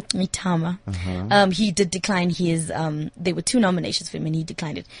 Itama. He did decline his. There were 2 nominations for him, and he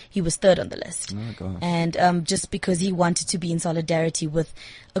declined it. He was 3rd on the list. Oh gosh. And just because he wanted to be in solidarity with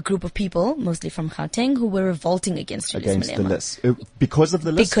a group of people, mostly from Gauteng, who were revolting against Julius Malema. The list. Because of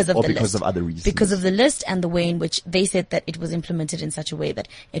the list? Because of or the because list. of other reasons? Because of the list and the way in which they said that it was implemented in such a way that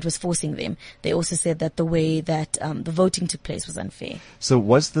it was forcing them. They also said that the way that the voting took place was unfair. So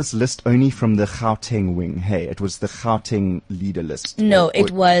was this list only from the Gauteng wing? Hey, it was the Gauteng leader list? No,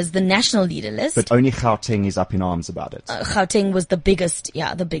 it was the national leader list. But only Gauteng is up in arms about it. Gauteng was the biggest.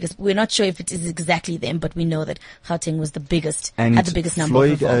 We're not sure if it is exactly them, but we know that Gauteng was the biggest, and had the biggest number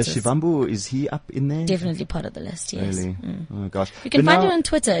Floyd, of voters. Shivambu, is he up in there? Definitely part of the list, yes. Really? Oh gosh. You can find it on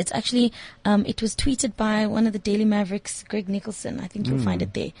Twitter. It's actually, it was tweeted by one of the Daily Mavericks, Greg Nicholson. I think you'll find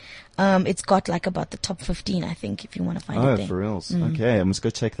it there. It's got like about the top 15, I think, if you want to find it there. Oh, for reals. Okay, I must go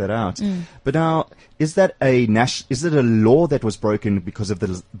check that out. But now, is that is it a law that was broken because of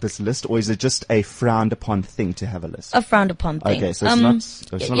this list, or is it just a frowned upon thing to have a list? A frowned upon thing. Okay, so it's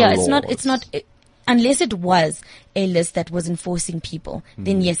not a law. It's not. Unless it was a list that was enforcing people,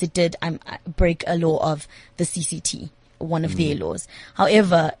 then yes, it did break a law of the CCT, one of their laws.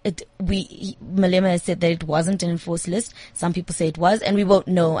 However, Malema has said that it wasn't an enforced list. Some people say it was, and we won't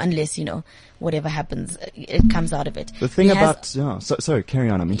know unless, whatever happens, it comes out of it. The thing sorry, carry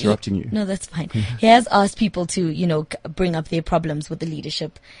on, I'm interrupting you. No, that's fine. He has asked people to, bring up their problems with the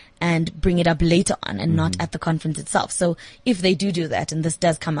leadership and bring it up later on and not at the conference itself. So if they do that and this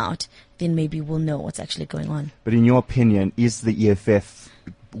does come out, then maybe we'll know what's actually going on. But in your opinion, is the EFF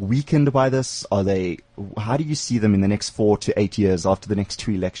weakened by this? How do you see them in the next 4 to 8 years after the next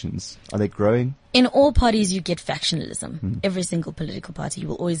 2 elections? Are they growing? In all parties, you get factionalism. Every single political party, you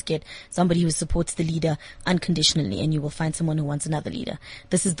will always get somebody who supports the leader unconditionally, and you will find someone who wants another leader.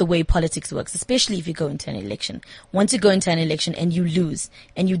 This is the way politics works, especially if you go into an election. Once you go into an election and you lose,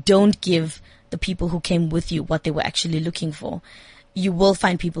 and you don't give the people who came with you what they were actually looking for, you will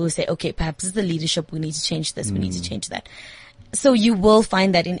find people who say, okay, perhaps it's the leadership, we need to change this, we need to change that. So you will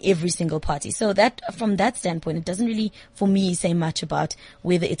find that in every single party. So that, from that standpoint, it doesn't really, for me, say much about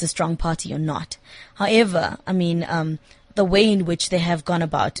whether it's a strong party or not. However, the way in which they have gone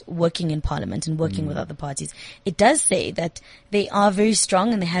about working in Parliament and working with other parties, it does say that they are very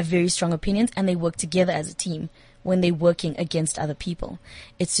strong and they have very strong opinions and they work together as a team when they're working against other people.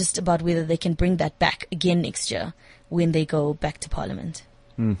 It's just about whether they can bring that back again next year when they go back to Parliament.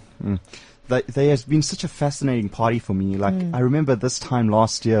 They has been such a fascinating party for me. Like I remember this time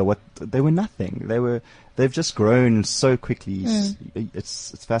last year, they were nothing. They've just grown so quickly.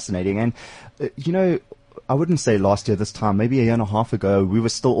 It's fascinating. And I wouldn't say last year this time, maybe a year and a half ago, we were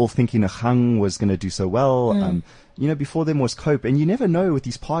still all thinking Hang was going to do so well. Before them was Cope. And you never know with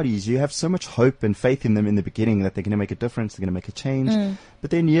these parties. You have so much hope and faith in them in the beginning that they're going to make a difference, they're going to make a change.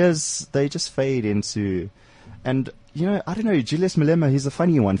 But then years, they just fade into... And, I don't know, Julius Malema, he's a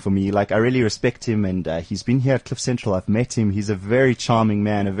funny one for me. Like, I really respect him, and he's been here at Cliff Central. I've met him. He's a very charming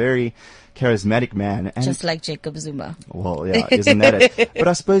man, a very charismatic man. And just like Jacob Zuma. Well, yeah, isn't that it? But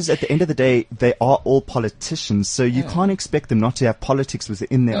I suppose at the end of the day, they are all politicians, so you can't expect them not to have politics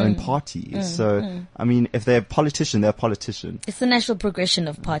within their own party. So, I mean, if they're a politician, they're a politician. It's the natural progression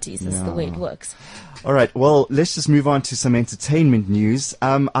of parties. That's the way it works. All right. Well, let's just move on to some entertainment news.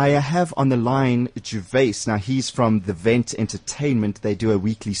 I have on the line Gervais. Now, he's from The Vent Entertainment. They do a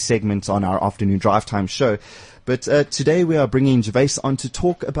weekly segment on our afternoon drive time show. But today we are bringing Gervais on to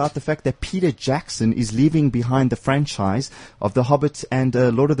talk about the fact that Peter Jackson is leaving behind the franchise of The Hobbit and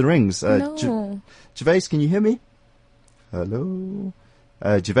Lord of the Rings. No. Gervais, can you hear me? Hello?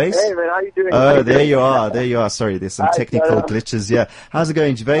 Gervais? Hey, man, how you doing? Oh, there you are. There you are. Sorry, there's some technical glitches. Yeah. How's it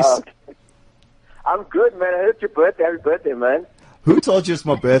going, Gervais? I'm good, man. I heard your birthday. Happy birthday, man. Who told you it's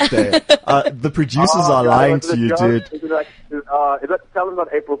my birthday? The producers are lying to you, dude. Is that tell them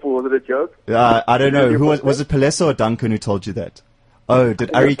about April Fool? Was it a joke? I don't know. Who was it? Palesa or Duncan who told you that? Oh,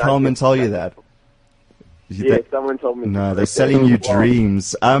 did Ari Kalman tell you that? Yeah, someone told me. No, they're selling you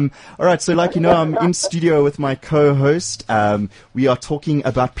dreams. All right, so like I'm in studio with my co-host. We are talking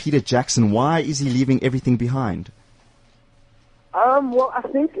about Peter Jackson. Why is he leaving everything behind? Well, I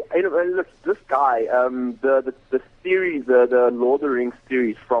think look, this guy, the series, the Lord of the Rings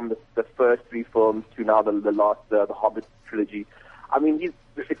series, from the first 3 films to now the last, the Hobbit trilogy. I mean,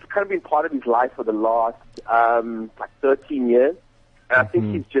 it's kind of been part of his life for the last 13 years, and I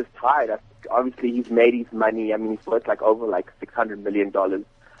think he's just tired. Obviously, he's made his money. I mean, he's worth over $600 million,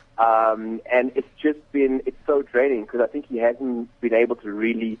 and it's so draining because I think he hasn't been able to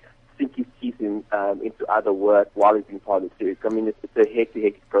really sink his teeth into other work while he's been part of the series. I mean, it's a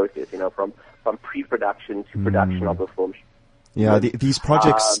hectic process, from pre-production to production of the film. Yeah, these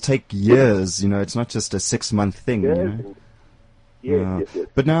projects take years, it's not just a 6-month thing, Yes.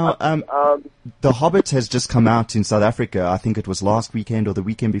 But now, The Hobbit has just come out in South Africa. I think it was last weekend or the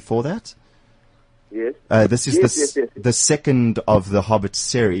weekend before that. Yes. This is the second of the Hobbit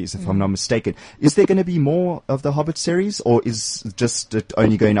series, if I'm not mistaken. Is there going to be more of the Hobbit series, or is just it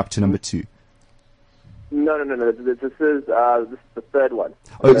only going up to number 2? No. This is the third one.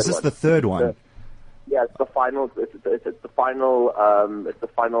 Is this the third one? Yeah, it's the final. It's the final. It's the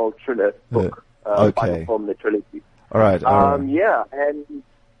final thriller book. Final film in the trilogy. All right. Yeah, and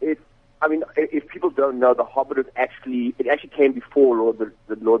it's. I mean, if people don't know, The Hobbit it actually came before Lord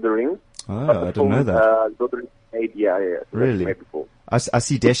of the Rings. Oh, I didn't know that. Lord of the Rings made, yeah. Really? Made before. I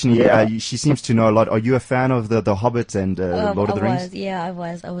see Deshni, she seems to know a lot. Are you a fan of the Hobbit and Lord of the Rings? I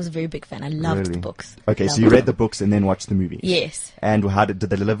was a very big fan. I loved the books. Okay, so you read the books and then watched the movie? Yes. And how did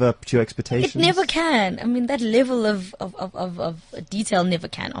they live up to your expectations? It never can. I mean, that level of detail never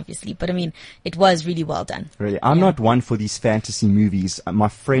can, obviously. But I mean, it was really well done. Really? I'm not one for these fantasy movies. My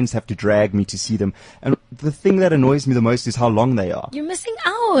friends have to drag me to see them. And the thing that annoys me the most is how long they are. You're missing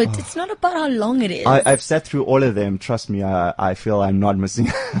out. It's not about how long it is. I've sat through all of them. Trust me, I feel I'm not missing.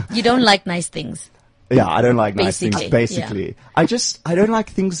 You don't like nice things. Yeah, I don't like nice things, basically. Yeah. I don't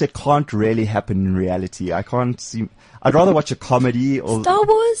like things that can't really happen in reality. I'd rather watch a comedy or... Star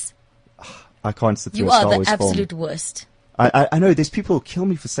Wars? I can't sit through a Star Wars film. You are the absolute worst. I know, there's people who kill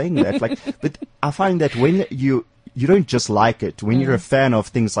me for saying that. But I find that when you don't just like it. When you're a fan of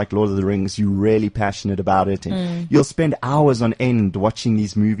things like Lord of the Rings, you're really passionate about it, and you'll spend hours on end watching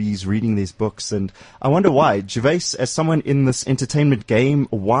these movies, reading these books, and I wonder why. Gervais, as someone in this entertainment game,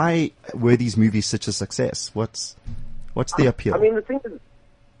 why were these movies such a success? What's the appeal? I mean, the thing is,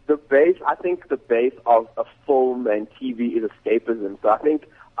 I think the base of a film and TV is escapism. So I think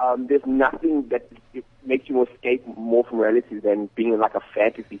there's nothing that makes you escape more from reality than being in a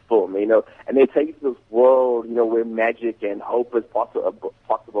fantasy film, and they take you to this world, where magic and hope is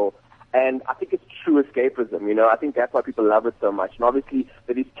possible. And I think it's true escapism, I think that's why people love it so much. And obviously,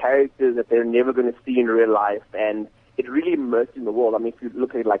 there are these characters that they're never going to see in real life, and it really immerses in the world. I mean, if you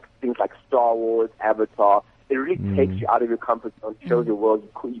look at things like Star Wars, Avatar, it really takes you out of your comfort zone, shows your world you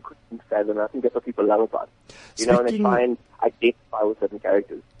couldn't fathom. I think that's what people love about it. You know, and they try and identify with certain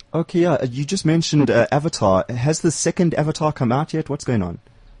characters. Okay, yeah, you just mentioned Avatar. Has the second Avatar come out yet? What's going on?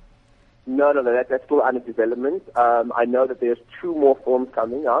 No, that's still under development. I know that there's 2 more films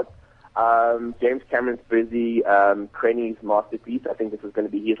coming out. James Cameron's busy. Crenny's masterpiece. I think this is going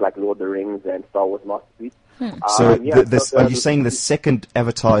to be his like Lord of the Rings and Star Wars masterpiece. So, are you saying the second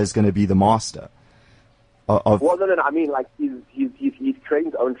Avatar is going to be the master? Well, no. I mean, like he's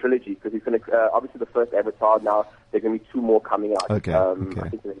creating his own trilogy because he's going to obviously the first Avatar. Now there's going to be 2 more coming out. Okay. I think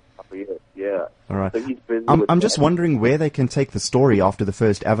in the next couple of years. Yeah. All right. So he's busy. I'm just wondering where they can take the story after the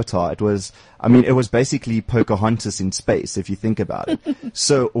first Avatar. It was basically Pocahontas in space, if you think about it.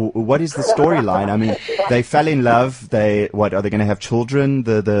 So, what is the storyline? I mean, they fell in love. What are they going to have children?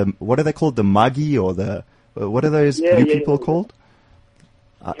 What are they called? The Magi or what are those blue people called?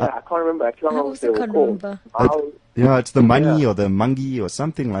 I can't remember. Actually, I also can't remember. It's the Money or the Mungi or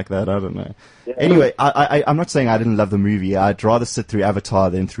something like that. I don't know. Yeah. Anyway, I'm not saying I didn't love the movie. I'd rather sit through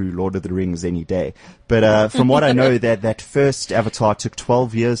Avatar than through Lord of the Rings any day. But from what I know, that first Avatar took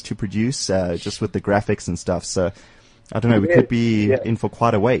 12 years to produce, just with the graphics and stuff. So I don't know. We could be in for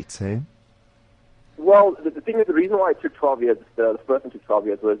quite a wait, eh? Well, the thing is, the reason why it took 12 years, the first one took 12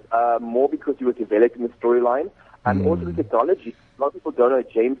 years, was more because you were developing the storyline and also the technology. A lot of people don't know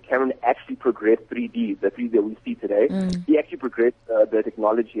James Cameron actually progressed 3D, the 3D that we see today. He actually progressed the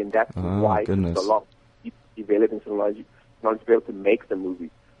technology, and that's why it took so long. He's developing technology to be able to make the movie.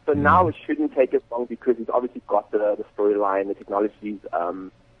 So now it shouldn't take as long because he's obviously got the storyline, the technology's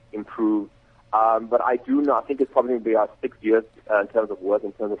improved. But I do know, I think it's probably going to be about 6 years in terms of work,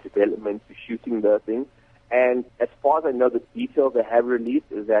 in terms of development, to shooting the thing. And as far as I know, the details they have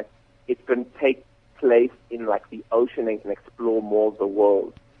released is that it's going to take place in like the ocean and can explore more of the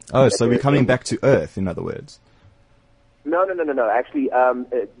world. Oh, so we're coming back to Earth, in other words. No. Actually,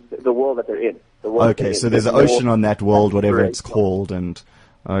 the world that they're in. Okay, so there's an ocean on that world, whatever it's called, and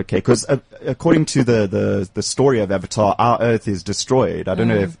okay, because according to the story of Avatar, our Earth is destroyed. I don't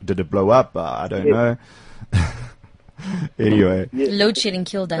know did it blow up? I don't know. Anyway. Load shedding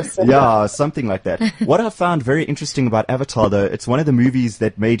killed us. Yeah, something like that. What I found very interesting about Avatar, though, it's one of the movies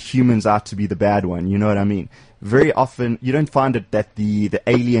that made humans out to be the bad one. You know what I mean? Very often, you don't find it that the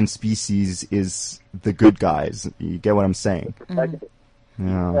alien species is the good guys. You get what I'm saying?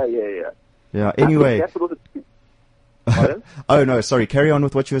 Yeah. Anyway. Oh, no, sorry. Carry on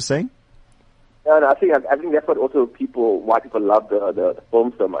with what you were saying. No, I think that's what also why people love the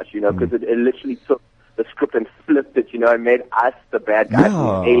film so much, you know, because it literally took the script and flipped it, you know, and made us the bad guys,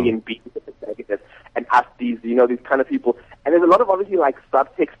 these alien beings, and us these kind of people. And there's a lot of obviously like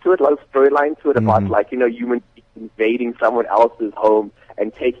subtext to it, a lot of storyline to it about like, you know, humans invading someone else's home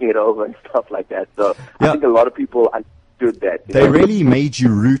and taking it over and stuff like that. So I think a lot of people understood that. They really made you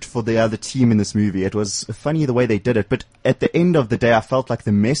root for the other team in this movie. It was funny the way they did it, but at the end of the day, I felt like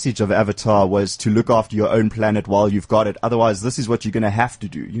the message of Avatar was to look after your own planet while you've got it. Otherwise, this is what you're going to have to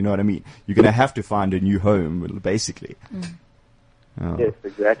do. You know what I mean? You're going to have to find a new home, basically. Yes,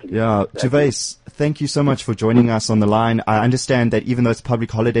 exactly. Yeah, exactly. Gervais, thank you so much for joining us on the line. I understand that even though it's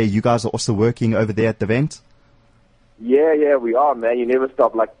public holiday, you guys are also working over there at the Vent? Yeah, we are, man. You never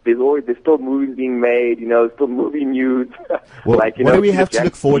stop. Like, there's still movies being made, you know, still movie news. Well, what do we have to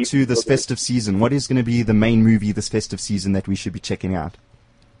look forward to this festive season? What is going to be the main movie this festive season that we should be checking out?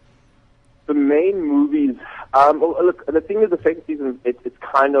 The main movies, look, the thing is the festive season, it's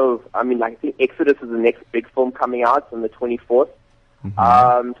kind of, I mean, like, I think Exodus is the next big film coming out on the 24th.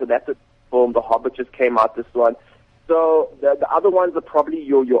 So that's a film. The Hobbit just came out, this one. So the other ones are probably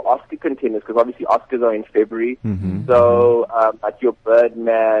your Oscar contenders, because obviously Oscars are in February. So like your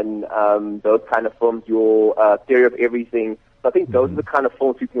Birdman, those kind of films, your Theory of Everything. So I think those are the kind of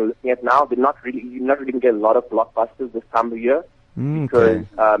films people are looking at now. You're not really going to get a lot of blockbusters this time of year because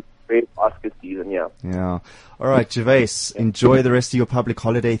great Oscar season. Yeah. All right, Gervais. Enjoy the rest of your public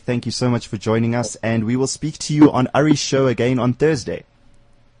holiday. Thank you so much for joining us, and we will speak to you on Ari's show again on Thursday.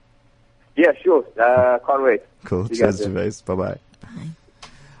 Yeah, sure. Can't wait. Cool. Cheers, Gervais. Bye-bye. Bye.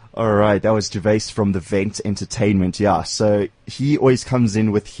 All right. That was Gervais from the Vent Entertainment. Yeah. So he always comes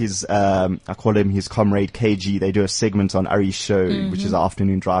in with his, I call him his comrade KG. They do a segment on Ari's show, which is an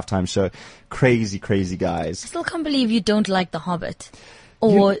afternoon drive time show. Crazy guys. I still can't believe you don't like The Hobbit.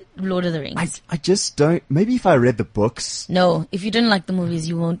 Or Lord of the Rings. I just don't. Maybe if I read the books. No, if you don't like the movies,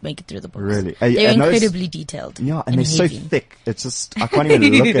 you won't make it through the books. Really? They're incredibly detailed. Yeah, and they're heavy. So thick. It's just, I can't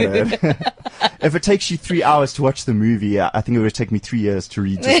even look at it. If it takes you 3 hours to watch the movie, I think it would take me 3 years to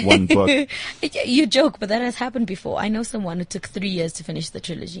read just one book. You joke, but that has happened before. I know someone who took 3 years to finish the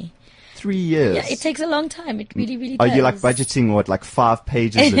trilogy. 3 years. Yeah, it takes a long time. It really, really Are does. you like budgeting what, like 5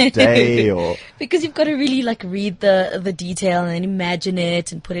 pages a day, or? Because you've got to really like read the detail and imagine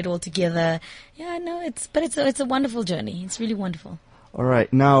it and put it all together. Yeah, no, it's a wonderful journey. It's really wonderful. All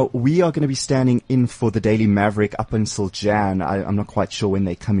right. Now, we are going to be standing in for the Daily Maverick up until Jan. I'm not quite sure when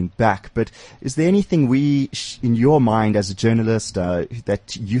they're coming back, but is there anything in your mind as a journalist,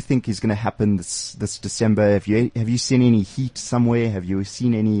 that you think is going to happen this December? Have you seen any heat somewhere? Have you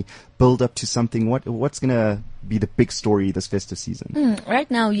seen any build up to something? What's going to be the big story this festive season?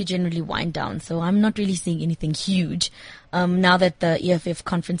 Right now, you generally wind down, so I'm not really seeing anything huge. Now that the EFF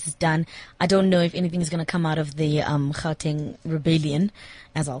conference is done, I don't know if anything is going to come out of the Gauteng rebellion,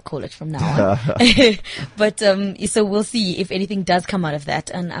 as I'll call it from now on. But so we'll see if anything does come out of that,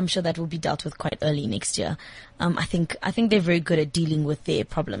 and I'm sure that will be dealt with quite early next year. I think they're very good at dealing with their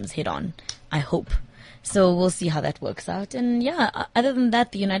problems head on. I hope. So we'll see how that works out. And yeah, other than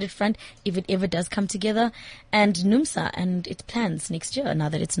that, the United Front, if it ever does come together, and NUMSA and its plans next year, now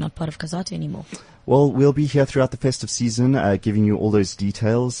that it's not part of COSATU anymore. Well, we'll be here throughout the festive season, giving you all those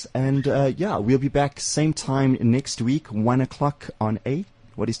details. And yeah, we'll be back same time next week, 1:00 on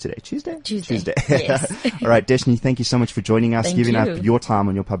what is today? Tuesday? Tuesday. Yes. All right, Deshni, thank you so much for joining us, Thank giving you. up your time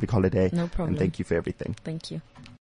on your public holiday. No problem. And thank you for everything. Thank you.